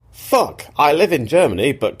Fuck, I live in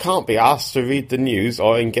Germany but can't be asked to read the news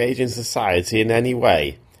or engage in society in any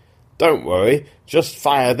way. Don't worry, just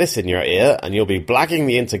fire this in your ear and you'll be blagging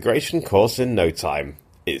the integration course in no time.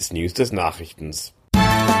 It's News des Nachrichtens.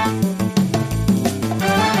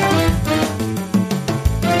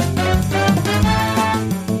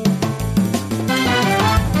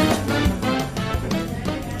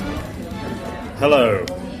 Hello,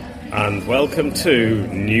 and welcome to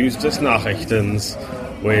News des Nachrichtens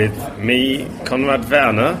with me, Konrad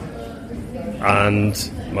Werner,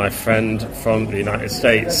 and my friend from the United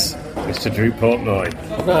States, Mr. Drew Portnoy.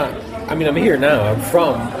 I'm here now.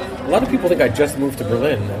 A lot of people think I just moved to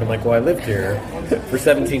Berlin, and I'm like, well, I lived here for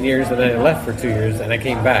 17 years, and then I left for 2 years, and I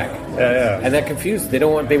came back. Yeah. And that confused. They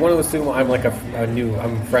want to assume I'm like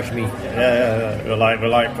I'm fresh meat. Yeah. We're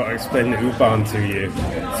like, got to explain the U-Bahn to you.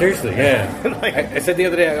 Seriously, yeah. I said the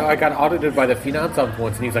other day, I got audited by the Finanzamt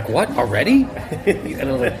once, and he's like, what, already? And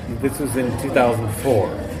I was like, this was in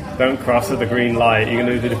 2004. Don't cross at the green light. You're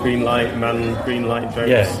going to do the green light jokes.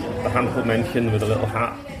 Yeah. The Hampelmännchen with a little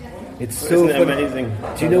hat. It's so Isn't it amazing?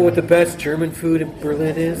 Do you know what the best German food in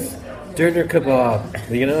Berlin is? Döner kebab.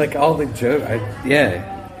 You know, like all the jokes.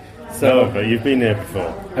 So, no, but you've been here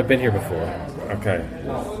before. I've been here before. Okay.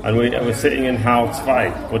 And we're sitting in Haus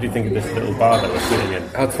 5. What do you think of this little bar that we're sitting in?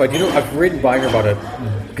 Haus 5. You know, I've ridden by here about a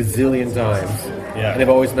gazillion times. Yeah. And I've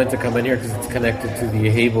always meant to come in here because it's connected to the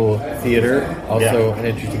Hebel Theater. Also an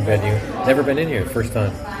interesting venue. Never been in here. First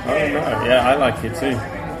time. Oh, no. Yeah, I like it too.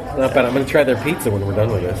 Not bad. I'm going to try their pizza when we're done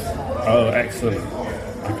with this. Oh, excellent.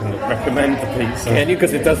 You can recommend the pizza. Can you?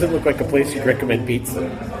 Because it doesn't look like a place you'd recommend pizza.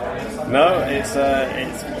 No, it's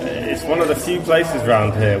one of the few places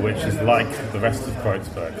around here which is like the rest of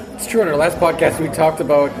Kreuzberg. It's true. In our last podcast, we talked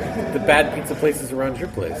about the bad pizza places around your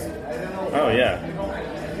place. Oh yeah.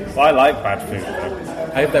 Well, I like bad food though.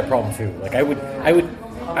 I have that problem too. Like I would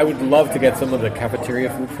love to get some of the cafeteria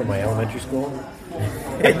food from my elementary school.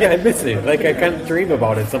 Yeah, I miss it. Like I kind of dream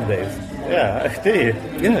about it some days. Yeah, do you?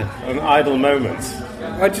 Yeah. On idle moments.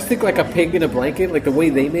 I just think like a pig in a blanket, like the way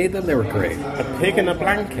they made them, they were great. A pig in a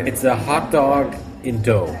blanket? It's a hot dog in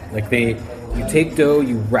dough. Like you take dough,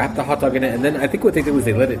 you wrap the hot dog in it, and then I think what they did was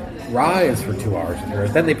they let it rise for 2 hours,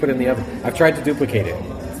 and then they put it in the oven. I've tried to duplicate it.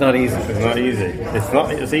 It's not easy. It's not easy. It's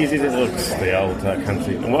not as easy as it looks, the old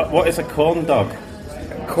canteen. And what is a corn dog?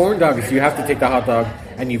 Corn dog is you have to take the hot dog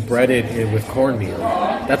and you bread it with cornmeal.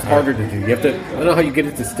 That's harder to do. You have to. I don't know how you get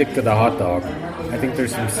it to stick to the hot dog. I think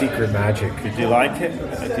there's some secret magic. Did you like it?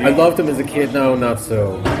 I loved them as a kid. No, not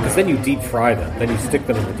so. Because then you deep fry them. Then you stick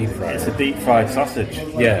them in the deep fryer. It's a deep fried sausage.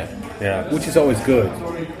 Yeah. Which is always good.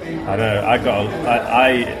 I know.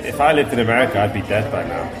 If I lived in America, I'd be dead by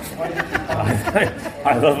now.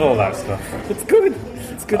 I love all that stuff. It's good.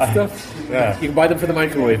 It's good stuff. Yeah. You can buy them for the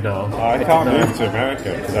microwave now. I can't move to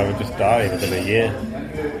America because I would just die within a year.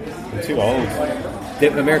 I'm too old.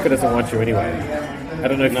 America doesn't want you anyway. I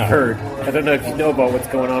don't know if you've heard. I don't know if you know about what's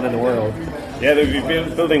going on in the world. Yeah, they're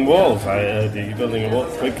building walls. They're building a wall.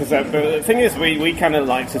 Because the thing is, we kind of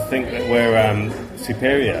like to think that we're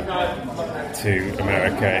superior to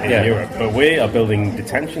America in Europe, but we are building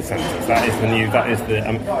detention centres. That is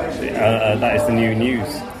the new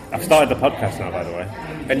news. I've started the podcast now, by the way.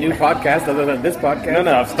 A new podcast other than this podcast?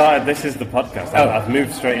 No, I've started. This is the podcast. Oh. I've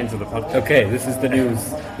moved straight into the podcast. Okay, this is the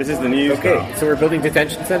news. This is the news. Okay, now. so we're building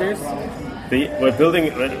detention centres? We're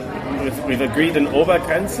building. We've agreed an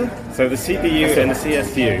Obergrenze. So the CDU and the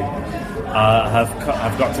CSU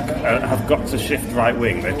have got to shift right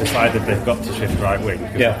wing. They've decided they've got to shift right wing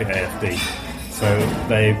because of the AfD. So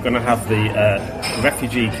they're going to have the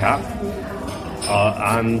refugee cap,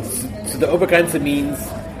 and so the Obergrenze means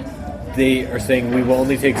they are saying we will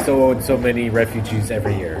only take so and so many refugees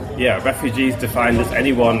every year. Yeah, refugees defined as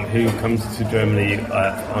anyone who comes to Germany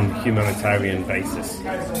on a humanitarian basis.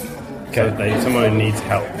 Okay. So someone who needs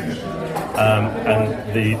help.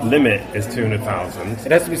 And the limit is 200,000.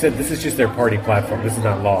 It has to be said, this is just their party platform. This is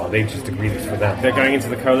not law. They just agreed this for them. They're going into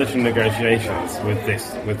the coalition negotiations with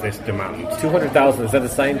this demand. 200,000, is that a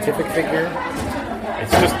scientific figure?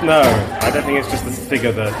 It's just, no, I don't think it's just the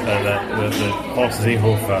figure that Horst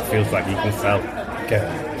Seehofer feels like he can sell. Okay.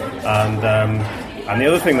 And the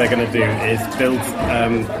other thing they're going to do is build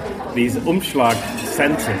these Umschlag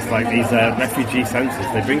centres, like these refugee centres.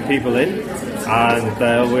 They bring people in, and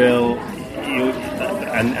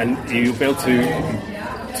you'll be able to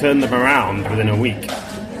turn them around within a week,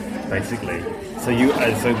 basically. So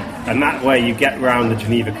and that way you get around the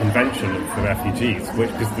Geneva Convention for refugees,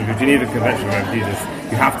 because the Geneva Convention for refugees is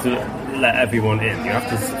you have to let everyone in. You have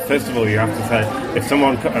to, first of all, you have to say, if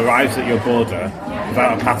someone arrives at your border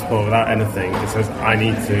without a passport, without anything, it says, I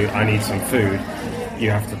need some food, you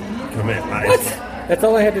have to come in. That's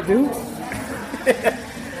all I had to do?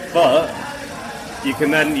 But you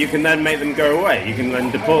can then make them go away. You can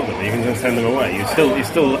then deport them. You can then send them away. You're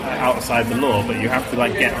still outside the law, but you have to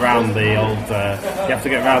get around the old. You have to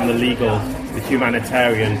get around the legal, the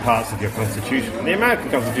humanitarian parts of your constitution. The American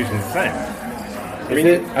Constitution is the same. I mean,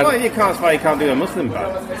 you can't do a Muslim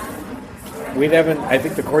ban. We haven't. I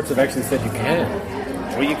think the courts have actually said you can.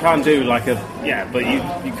 Well, you can't do but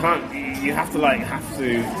you can't. You have to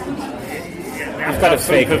You've got to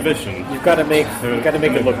fake provision. You've got to make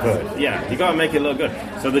it look good. Yeah, you got to make it look good.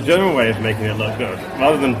 So the German way of making it look good,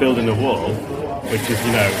 rather than building a wall, which is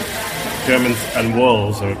Germans and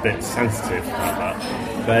walls are a bit sensitive about that.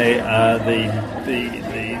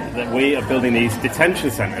 We are building these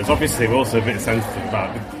detention centres. Obviously, we're also a bit sensitive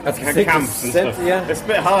about camps and stuff. Yeah. It's a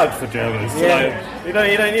bit hard for Germans. Yeah. You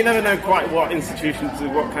never know quite what institutions,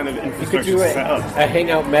 what kind of infrastructure you could do to set up. A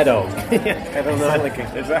hangout meadow. Yeah. I don't know.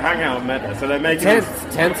 It's a hangout meadow. So they're making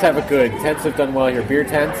Tents have a good. Tents have done well here. Beer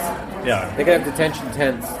tents. Yeah. They could have detention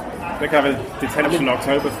tents. They could have a detention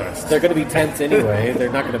Oktoberfest. They're going to be tents anyway.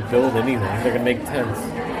 They're not going to build anything. They're going to make tents.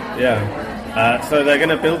 Yeah. So they're going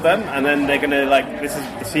to build them, and then they're going to this is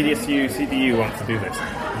the CDU want to do this,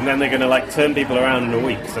 and then they're going to turn people around in a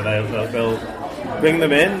week. So they'll bring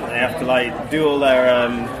them in. They have to do all their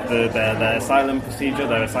asylum procedure,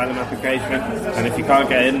 their asylum application, and if you can't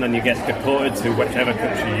get in, then you get deported to whichever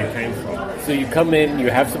country you came from. So you come in, you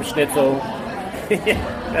have some schnitzel,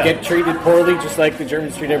 get treated poorly, just like the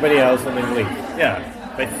Germans treat everybody else, and then leave. Yeah,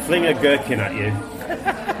 they fling a gherkin at you.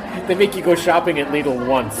 They make you go shopping at Lidl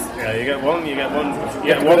once. Yeah, you get one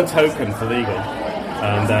token for legal,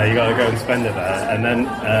 and you got to go and spend it there, and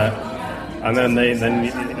then they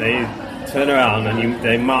turn around and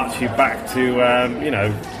they march you back to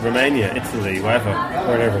Romania, Italy, wherever.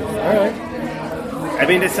 All right. I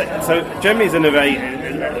mean, so Germany's in a very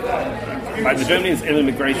the Germany's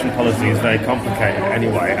immigration policy is very complicated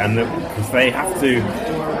anyway, and because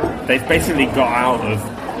they've basically got out of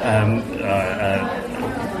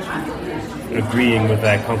agreeing with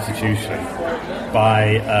their constitution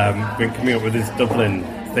by coming up with this Dublin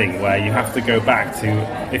thing where you have to go back to,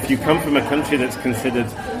 if you come from a country that's considered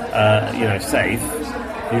safe,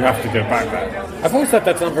 you have to go back there. I've always thought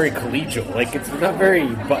that's not very collegial. It's not very,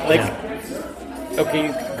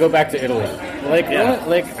 okay, go back to Italy. What?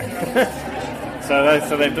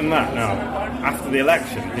 So they've done that now. After the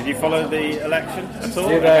election, did you follow the election at all?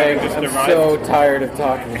 I'm so tired of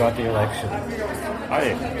talking about the election. Are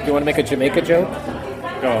you? Do you want to make a Jamaica joke?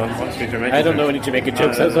 Go on, what's your Jamaica joke? I don't know any Jamaica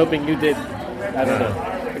jokes. I was hoping you did. I don't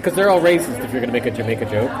know. Because they're all racist if you're going to make a Jamaica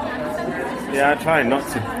joke. Yeah, I try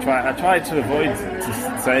to avoid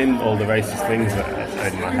saying all the racist things that are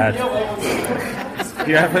in my head.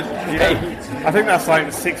 I think that's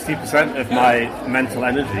 60% of my mental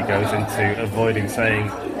energy goes into avoiding saying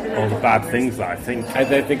all the bad things that I think.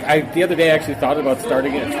 The other day I actually thought about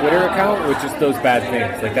starting a Twitter account with just those bad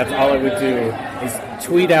things. That's all I would do is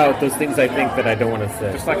tweet out those things I think that I don't want to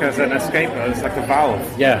say. Just as an escape, it's like a valve.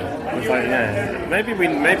 Yeah. It's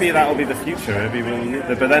maybe that will be the future. Maybe we'll need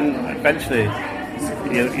but then eventually,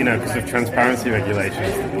 because of transparency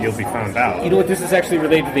regulations, you'll be found out. You know what? This is actually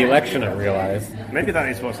related to the election, I realize. Maybe that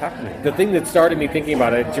is what's happening. The thing that started me thinking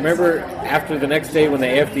about it, do you remember after the next day when the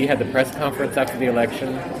AfD had the press conference after the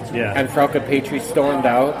election? Yeah. And Frauke Petry stormed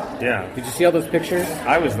out? Yeah. Did you see all those pictures?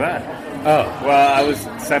 I was there. Oh. Well, I was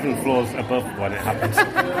 7 floors above when it happened.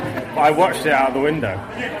 But I watched it out of the window.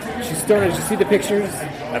 She stormed. Did you see the pictures?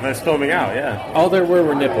 Of her storming out, yeah. All there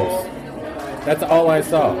were nipples. That's all I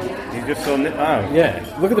saw. You just saw nipples? Oh. Yeah.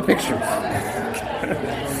 Look at the pictures.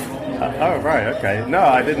 Oh, right, okay. No,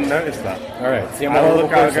 I didn't notice that. All right. See, I'll go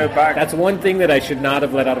back. That's one thing that I should not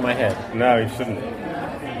have let out of my head. No, you shouldn't.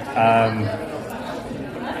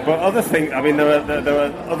 But other things, there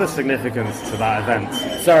were other significance to that event.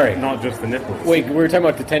 Sorry. Not just the nipples. Wait, we were talking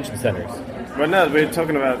about detention centers. Well, no, we were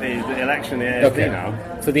talking about the election, the AfD now.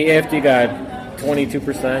 So the AfD got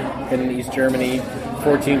 22% in East Germany,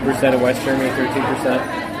 14% in West Germany, 13%.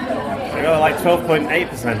 They got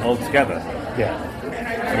 12.8% altogether. Yeah.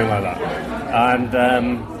 Something like that.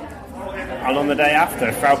 And on the day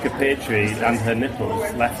after, Frauke Petry and her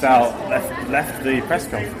nipples left the press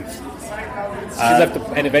conference.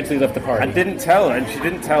 And eventually left the party. And she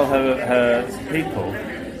didn't tell her people.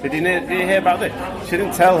 Did you hear about this? She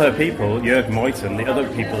didn't tell her people, Jörg Meuthen, the other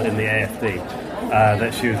people in the AfD,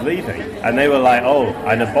 that she was leaving. And they were like, oh,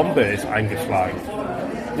 eine Bombe ist eingeschlagen.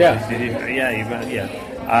 Yeah. Yeah.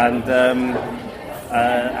 And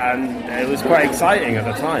and it was quite exciting at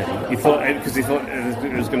the time. He thought because he thought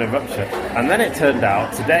it was going to rupture, and then it turned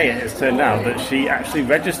out that she actually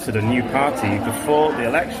registered a new party before the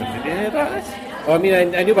election. Did you hear about this? Oh, I mean,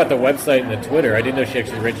 I knew about the website and the Twitter. I didn't know she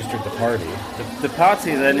actually registered the party. The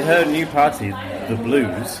party, then her new party, the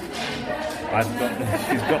Blues.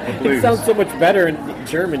 She's got the Blues. It sounds so much better in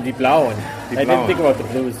German, Die Blauen. I didn't think about the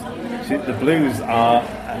Blues. The Blues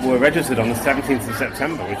were registered on the 17th of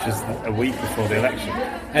September, which is a week before the election.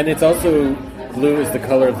 And it's also blue is the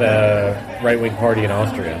color of the right-wing party in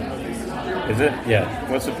Austria. Is it? Yeah.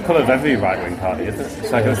 Well, it's the colour of every right-wing party, isn't it?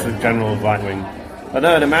 It's like it's the general right-wing. I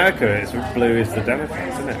know in America, it's blue is the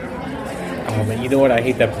Democrats, isn't it? Oh man, you know what? I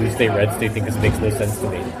hate that blue state, red state thing because it makes no sense to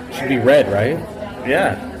me. It should be red, right?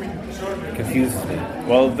 Yeah. It confuses me.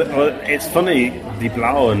 Well, it's funny, Die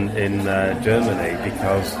Blauen in Germany,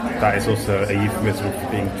 because that is also a euphemism for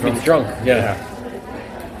being drunk. It's drunk, yeah.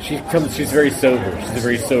 She's very sober. She's a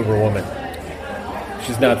very sober woman.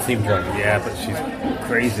 She's not seem drunk. Yeah, but she's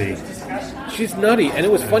crazy. She's nutty, and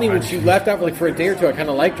it was funny when she left out for a day or two. I kind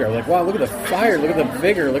of liked her. I was like, "Wow, look at the fire! Look at the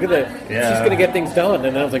vigor! Look at the she's going to get things done." And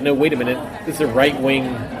then I was like, "No, wait a minute! This is a right-wing,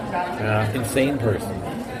 insane person."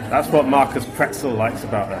 That's what Marcus Pretzel likes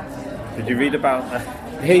about her. Did you read about her?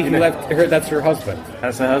 Hey, he left her. That's her husband.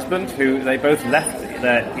 That's her husband. Who they both left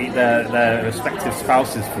their respective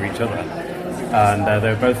spouses for each other, and they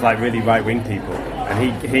were both like really right-wing people.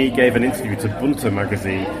 And he gave an interview to Bunte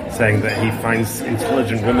magazine saying that he finds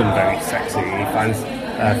intelligent women very sexy. He finds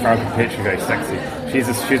Frauke Petry very sexy.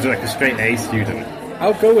 She's like a straight A student.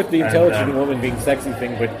 I'll go with the intelligent woman being sexy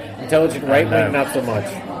thing, but intelligent right wing not so much.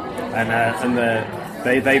 And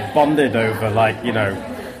they bonded over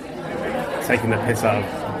taking the piss out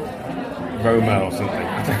of Roma or something.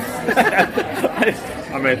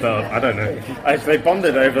 I made that up. I don't know. They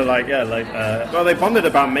bonded over they bonded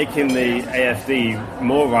about making the AfD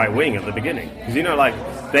more right wing at the beginning because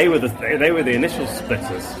they were the initial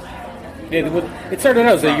splitters. It started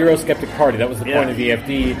out as a Eurosceptic party. That was the point of the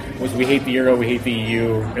AfD. Was we hate the Euro, we hate the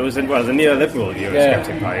EU. It was a neoliberal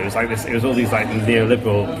Eurosceptic party. It was like this. It was all these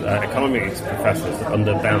neoliberal economics professors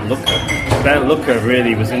under Bernd Lucke. Bernd Lucke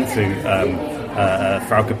really was into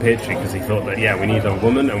Frauke Petry because he thought that we need a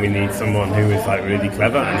woman and we need someone who is really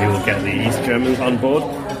clever and who will get the East Germans on board.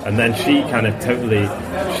 And then she totally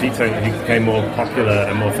became more popular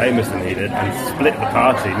and more famous than he did and split the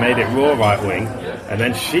party, made it raw right wing. And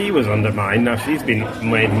then she was undermined. Now she's been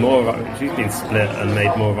split and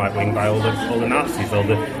made more right wing by all the Nazis, all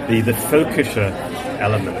the Völkischer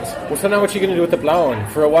element. Well, so now what are you going to do with the Blauen?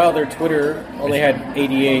 For a while, their Twitter only had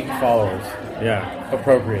 88 followers. Yeah,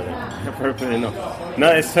 appropriately enough.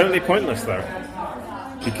 No, it's totally pointless though,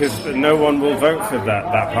 because no one will vote for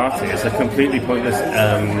that party. It's a completely pointless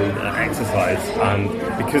exercise, and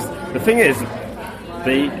because the thing is,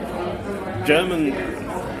 the German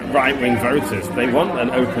right-wing voters, they want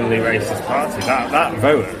an openly racist party. That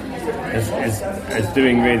vote is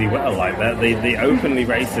doing really well. Like that, the openly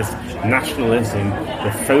racist nationalism,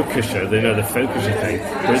 the Völkischer, the Völkischer thing,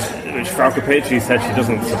 which Frauke Petry said she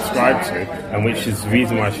doesn't subscribe to, and which is the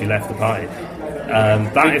reason why she left the party.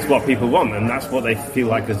 That is what people want, and that's what they feel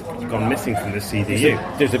like has gone missing from the CDU.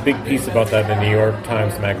 There's a big piece about that in the New York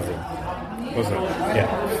Times magazine. Was it?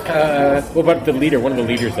 Yeah. What about the leader? One of the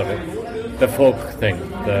leaders of it. The folk thing,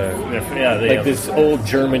 this old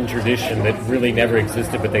German tradition that really never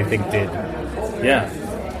existed, but they think did. Yeah,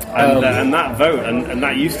 and that vote, and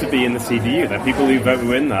that used to be in the CDU. That people who vote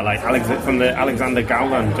were in that, from the Alexander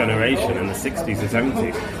Gauland generation in the 60s and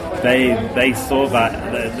 70s, they saw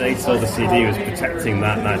the CDU as protecting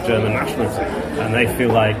that German nationalism, and they feel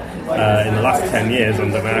like in the last 10 years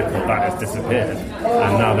under Merkel that has disappeared,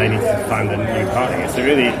 and now they need to find a new party. It's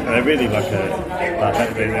they're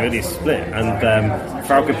really split, and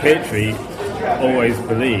Frauke Petry always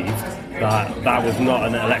believed that was not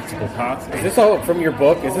an electable party. Is this all from your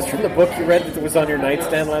book? Is this from the book you read that was on your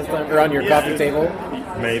nightstand last time, or on your coffee table?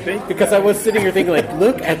 Maybe. Because I was sitting here thinking,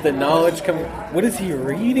 look at the knowledge coming. What is he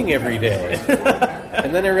reading every day?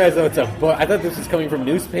 And then I realized, it's a book. I thought this was coming from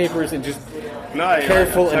newspapers and just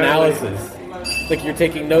careful analysis. Like you're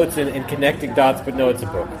taking notes and connecting dots, but no, it's a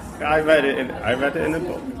book. I read it in a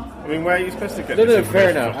book. I mean, where are you supposed to get this? No,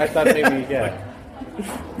 fair enough. I thought maybe,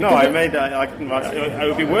 No, it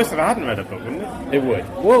would be worse if I hadn't read a book, wouldn't it? It would.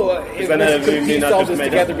 Well, it was piece all this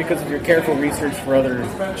together because of your careful research for other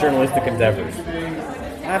journalistic endeavors.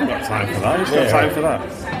 I haven't got time for that. I've got time for that.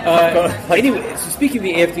 Anyway, so speaking of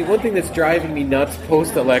the AfD, one thing that's driving me nuts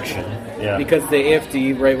post-election, because the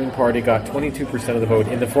AfD right-wing party got 22% of the vote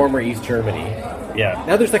in the former East Germany. Yeah.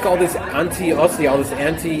 Now there's all this anti-Aussie, all this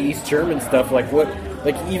anti-East German stuff.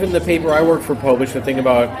 Like, even the paper I work for published a thing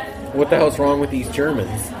about what the hell's wrong with these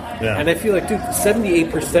Germans. Yeah. And I feel like, dude,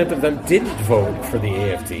 78% of them didn't vote for the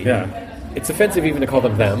AFD. Yeah. It's offensive even to call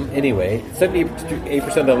them anyway.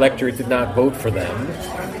 78% of the electorate did not vote for them.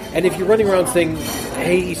 And if you're running around saying,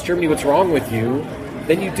 hey, East Germany, what's wrong with you?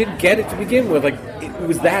 Then you didn't get it to begin with. Like, it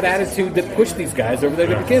was that attitude that pushed these guys over there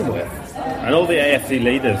to begin with. And all the AFD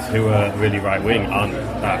leaders who are really right-wing aren't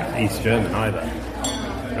that East German either.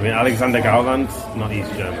 I mean, Alexander Gauland's not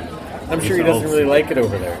East German. I'm sure he doesn't really like it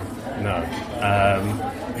over there. No.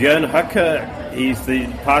 Björn Höcke, he's the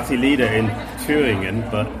party leader in Thüringen,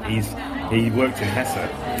 but he worked in Hesse.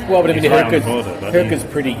 Well, but I mean, Höcke's Höcke's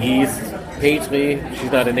pretty east. Petri,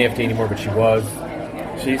 she's not in the AFD anymore, but she was.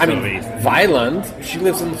 She's east. Weiland, she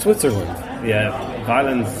lives in Switzerland. Yeah,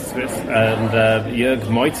 Weiland, Swiss, and Jörg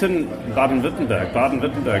Meuthen, Baden-Württemberg.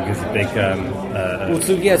 Baden-Württemberg is a big...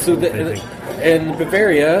 in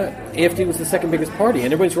Bavaria, AFD was the second biggest party,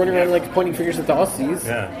 and everybody's running around like pointing fingers at the Aussies.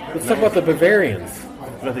 Yeah. Let's talk about the Bavarians.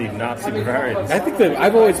 Bloody Nazi Bavarians. I think that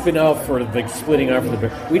I've always been out for like splitting off.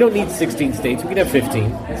 We don't need 16 states. We can have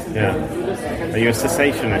 15. Yeah. Are you a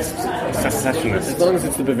secessionist? As long as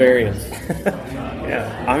it's the Bavarians. Yeah.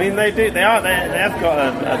 I mean, they do. They have got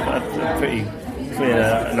a pretty clear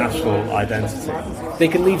national identity. They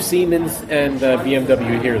can leave Siemens and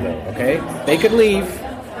BMW here, though. Okay, they can leave,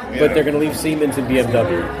 but they're going to leave Siemens and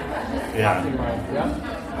BMW. Yeah.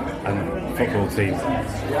 And football team.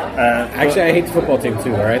 Actually, I hate the football team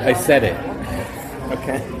too. All right, I said it.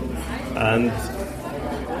 Okay. And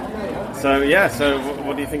so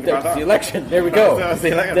what do you think about that? The election. There we go. That was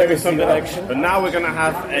the election. There was the election. But now we're going to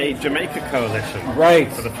have a Jamaica coalition, right?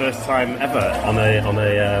 For the first time ever on a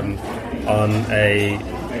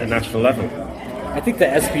national level. I think the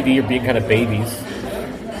SPD are being kind of babies.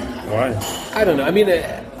 Why? I don't know. I mean,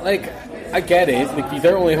 I get it. Like,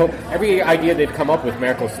 their only hope. Every idea they've come up with,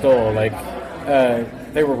 Merkel stole. Like,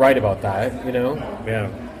 they were right about that. You know.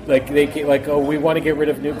 Yeah. Like we want to get rid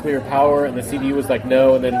of nuclear power, and the CDU was like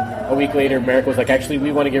no, and then a week later, Merkel was like, actually,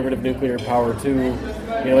 we want to get rid of nuclear power too. You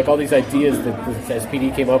know, like all these ideas that the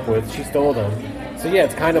SPD came up with, she stole them. So yeah,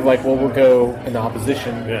 it's kind of like, well, we'll go in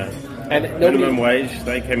opposition. Yeah. And minimum wage,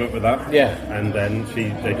 they came up with that. Yeah. And then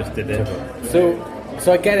they just did it. So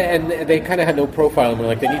I get it, and they kind of had no profile, and we're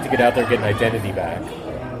like, they need to get out there and get an identity back.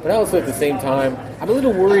 But also at the same time, I'm a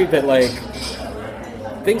little worried that like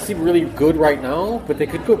things seem really good right now, but they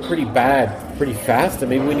could go pretty bad pretty fast, and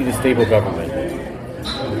maybe we need a stable government.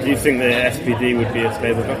 Do you think the SPD would be a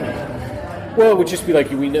stable government? Well, it would just be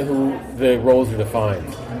like we know who the roles are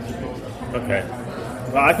defined. Okay.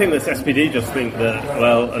 Well, I think this SPD just think that,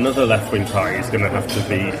 well, another left-wing party is going to have to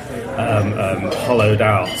be hollowed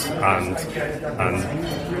out and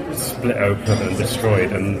split open and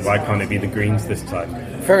destroyed, and why can't it be the Greens this time?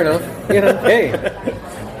 Fair enough. You know, hey.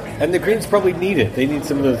 And the Greens probably need it. They need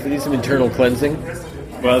some internal cleansing.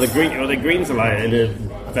 Well, the Greens are like in a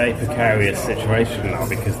very precarious situation now,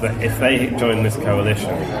 because if they join this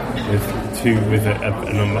coalition with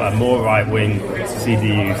a more right-wing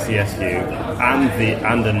CDU, CSU,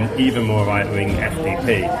 and an even more right-wing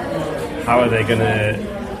FDP, how are they going to?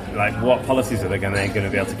 Like, what policies are they going to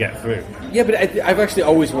be able to get through? Yeah, but I've actually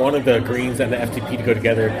always wanted the Greens and the FDP to go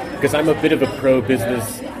together, because I'm a bit of a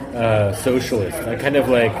pro-business socialist.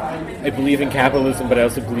 I believe in capitalism, but I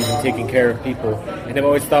also believe in taking care of people. And I've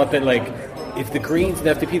always thought that, like, if the Greens and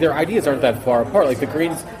FDP, their ideas aren't that far apart. Like, the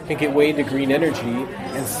Greens can get way into green energy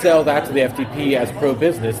and sell that to the FDP as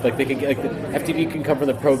pro-business. Like, they can the FDP can come from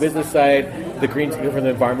the pro-business side, the Greens can come from the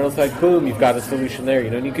environmental side. Boom, you've got a solution there. You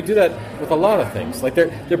know, and you could do that with a lot of things. Like,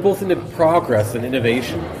 they're both into progress and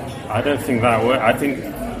innovation. I don't think that works. I think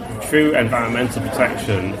true environmental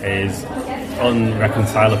protection is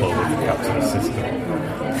unreconcilable with the capitalist system.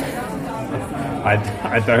 I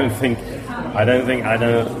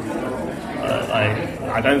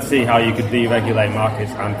don't see how you could deregulate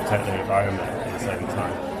markets and protect the environment at the same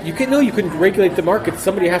time. You can regulate the market.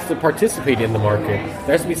 Somebody has to participate in the market.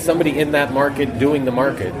 There has to be somebody in that market doing the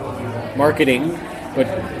marketing, but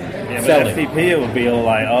selling. But FDP will be all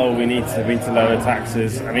like, oh, we need to lower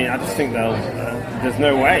taxes. I mean, I just think there's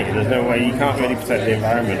no way. You can't really protect the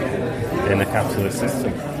environment in a capitalist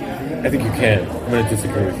system. I think you can. I'm going to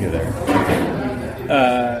disagree with you there.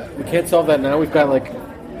 We can't solve that now. We've got like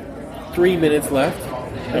 3 minutes left.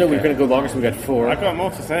 I know we're going to go longer, so we got 4. I've got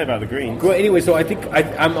more to say about the Greens. Well, anyway, so I think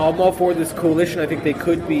I'm all for this coalition. I think they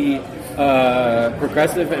could be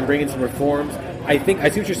progressive and bring in some reforms. I see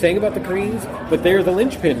what you're saying about the Greens, but they're the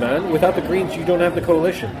linchpin, man. Without the Greens, you don't have the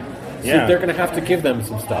coalition. So they're going to have to give them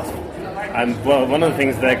some stuff. And well, one of the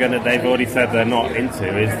things they've already said they're not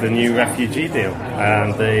into is the new refugee deal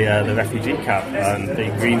and the refugee cap. And the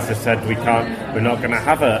Greens have said we're not going to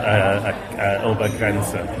have a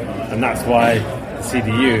Obergrenze, and that's why the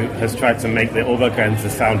CDU has tried to make the Obergrenze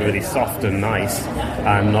sound really soft and nice,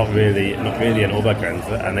 and not really an Obergrenze.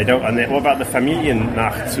 And they don't. And what about the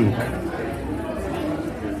Familiennachzug?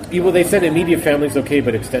 Well, they said immediate family's okay,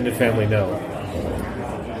 but extended family no.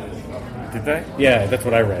 Did they? Yeah, that's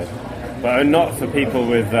what I read. But not for people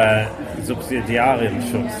with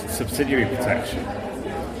subsidiary protection.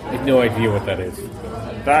 I have no idea what that is.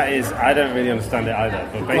 That is, I don't really understand it either.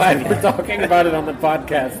 But basically, we're talking about it on the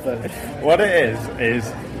podcast. Then. What it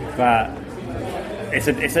is that it's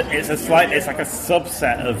like a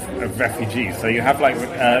subset of refugees. So you have like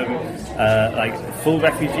full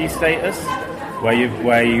refugee status,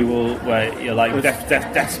 where you're like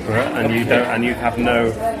desperate and you've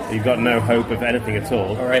got no hope of anything at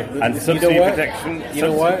all. All right, and subsidy protection. You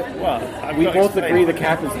know what? Well, we both agree the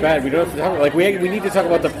cap is bad. We don't have to talk about we need to talk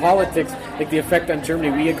about the politics, like the effect on Germany.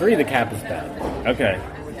 We agree the cap is bad. Okay.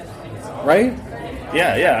 Right?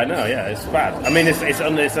 Yeah, I know. Yeah, it's bad. I mean, it's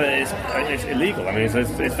illegal. I mean,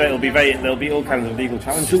 there'll be all kinds of legal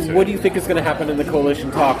challenges. So, what do you think is going to happen in the coalition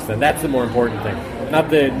talks? Then that's the more important thing, not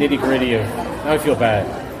the nitty gritty of. Now I feel bad.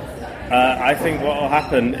 I think what will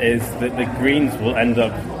happen is that the Greens will end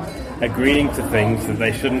up agreeing to things that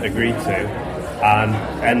they shouldn't agree to, and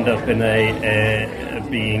end up in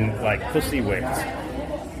being like pussy whipped.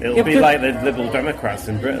 It'll be like the Liberal Democrats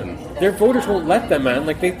in Britain. Their voters won't let them, man.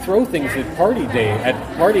 Like, they throw things at party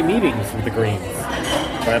party meetings with the Greens.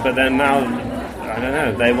 But then now, I don't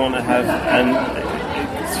know, they want to have...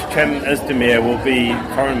 Cem Özdemir will be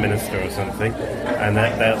foreign minister or something, and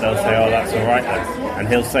they'll say, oh, that's all right then. And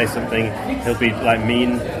he'll say something, he'll be like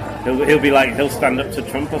mean... He'll stand up to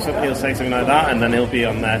Trump or something, he'll say something like that, and then he'll be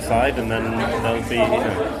on their side, and then they'll be...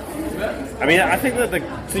 I mean, I think that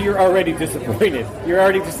So you're already disappointed. You're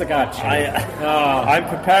already just like, I'm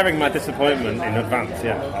preparing my disappointment in advance,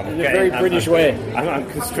 yeah. In a very British way. I'm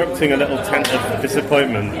constructing a little tent of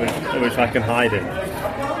disappointment which I can hide in.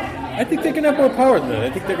 I think they can have more power than that. I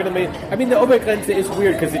think they're going to make... I mean, the Obergrenze is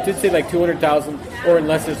weird because it did say like 200,000 or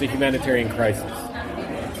unless there's a humanitarian crisis.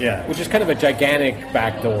 Yeah. Which is kind of a gigantic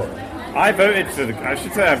backdoor. I voted for the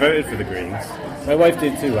Greens. My wife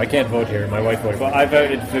did too. I can't vote here. My wife voted. But I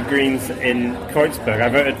voted for Greens in Kreuzberg. I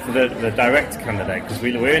voted for the direct candidate because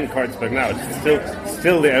we're in Kreuzberg now. It's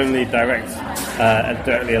still the only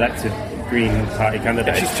directly elected Green Party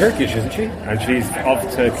candidate. And she's Turkish, isn't she? And she's of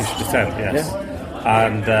Turkish descent. Yes. Yeah.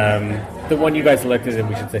 And the one you guys elected in,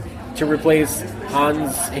 we should say, to replace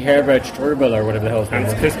Hans Herbert Ströbel or whatever the hell his name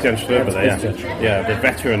is. Christian Ströbel, yeah, the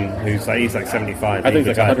veteran who's like he's like 75. I think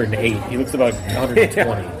he's like 108. He looks about 120.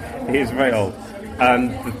 Yeah, he's very old.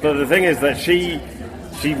 But the thing is that she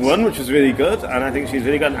won, which was really good, and I think she's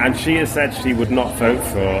really good. And she has said she would not vote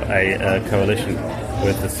for a coalition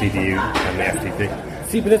with the CDU and the FDP.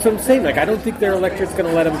 See, but that's what I'm saying. Like, I don't think their electorate's going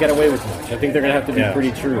to let them get away with much. I think they're going to have to be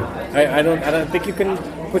pretty true. I don't think you can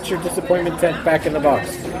put your disappointment tent back in the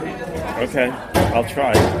box. Okay, I'll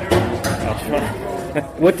try.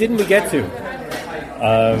 What didn't we get to?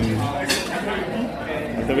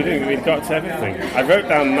 We got to everything. I wrote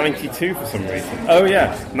down 92 for some reason. Oh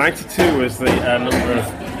yeah, 92 was the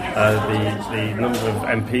number of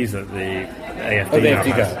MPs that the AFD. Oh, the AFD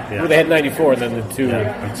got. Yeah. Well, they had 94, and then the two.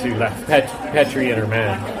 Yeah, and two left. Petri and her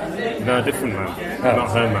man. No, a different man.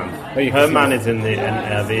 Not her man. Oh, her man is in the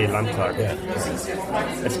Landtag. Yeah.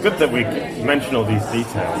 It's good that we mention all these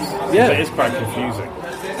details. Yeah, it is quite confusing.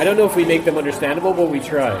 I don't know if we make them understandable, but we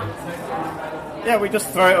try. Yeah, we just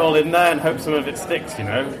throw it all in there and hope some of it sticks, you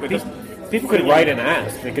know. People could write and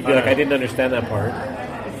ask. They could be like, I didn't understand that part.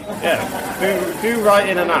 Yeah, do write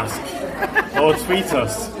in and ask. Or tweet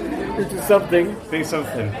us. Do something. Do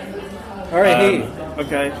something. All right, hey.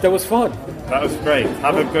 Okay. That was fun. That was great.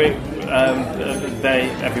 Have a great day,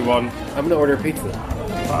 everyone. I'm going to order pizza.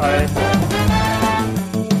 Bye.